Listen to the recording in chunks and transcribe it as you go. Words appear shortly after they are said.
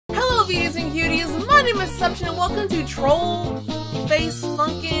cuties and cuties, my name is Tesseption and welcome to Troll Face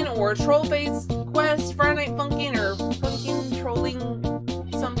Funkin or Troll Face Quest, Friday Night Funkin or Funkin Trolling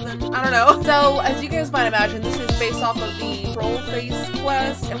something, I don't know. So as you guys might imagine, this is based off of the Troll Face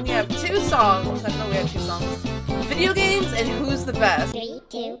Quest and we have two songs. I know we have two songs. Video games and Who's the Best. 3,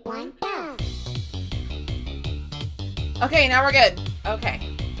 2, 1, go! Okay, now we're good.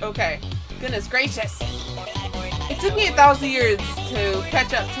 Okay. Goodness gracious. It took me 1,000 years to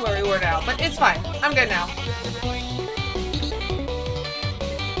catch up to where we were now, but it's fine. I'm good now.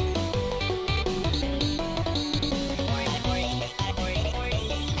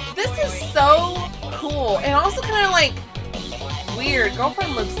 This is so cool and also kind of like weird.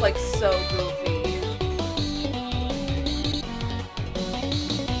 Girlfriend looks like so goofy.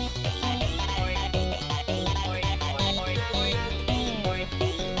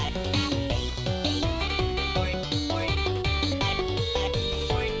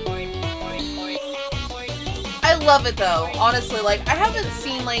 I love it though, honestly. Like, I haven't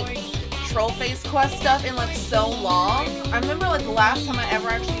seen like Troll Face Quest stuff in like so long. I remember like the last time I ever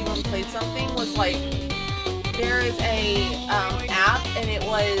actually even played something was like there is a app and it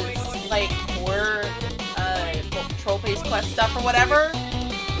was like more Troll Face Quest stuff or whatever,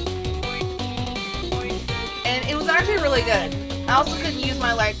 and it was actually really good. I also couldn't use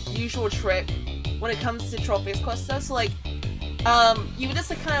my like usual trick when it comes to Troll Face Quest stuff, so like you would just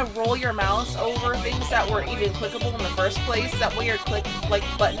like kind of roll your mouse over things that were even clickable in the first place. That way your click like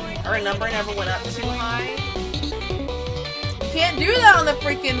button or a number never went up too high. You can't do that on the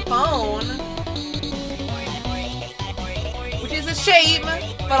freaking phone, which is a shame,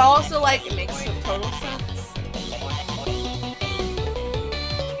 but also like it makes total sense.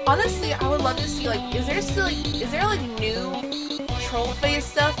 Honestly, I would love to see like is there like new Troll Face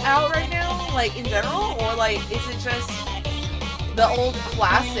stuff out right now, like in general, or like is it just the old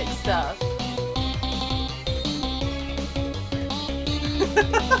classic stuff?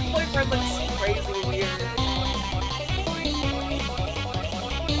 Boyfriend looks crazy weird.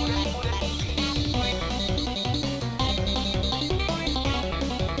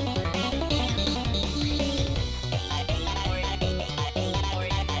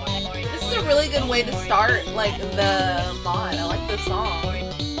 This is a really good way to start like the mod. I like this song.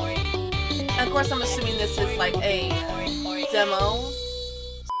 And of course I'm assuming this is like a demo.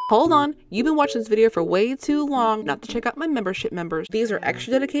 Hold on, you've been watching this video for way too long not to check out my membership members. These are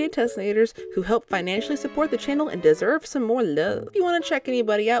extra dedicated Tessnators who help financially support the channel and deserve some more love. If you want to check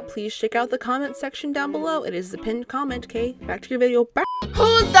anybody out, please check out the comment section down below. It is the pinned comment, okay? Back to your video. Bye.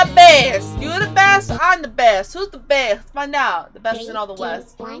 Who's the best? You the best? I'm the best. Who's the best? Find out. The best in all the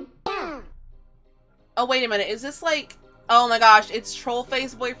West. 3, 2, 1, go! Oh, wait a minute. Is this like... Oh my gosh, it's Troll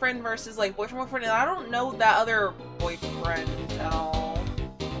Face boyfriend versus like boyfriend, and I don't know that other boyfriend at all.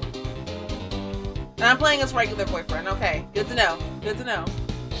 And I'm playing as regular boyfriend. Okay, good to know. Good to know.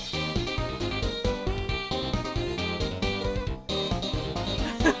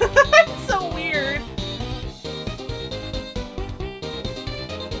 It's so weird.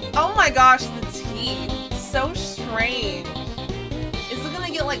 Oh my gosh, the teeth. So strange. Is it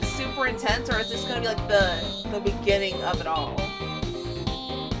gonna get like super intense, or is this gonna be like the beginning of it all?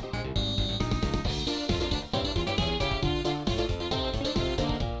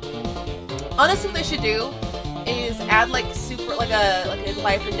 Honestly, what they should do is add like a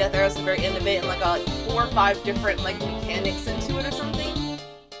life and death arrow at the very end of it, and like 4 or 5 different like mechanics into it or something.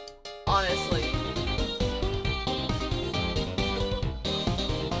 Honestly.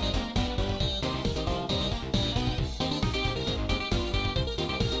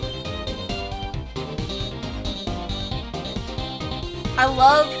 I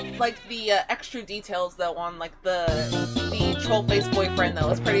love like the extra details though on like the Troll Face boyfriend though.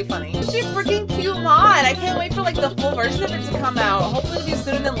 It's pretty funny. It's a freaking cute mod. I can't wait for like the full version of it to come out. Hopefully it'll be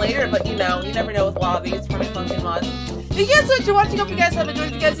sooner than later, but you know, you never know with a lot of these Friday Night Funkin mods. Thank you guys so much for watching. Hope you guys have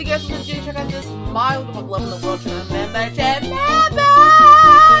enjoyed. If you guys want to check out this mod with love in the world, remember. And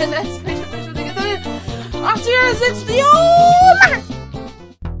that's my official thing. I'll see you in the next video.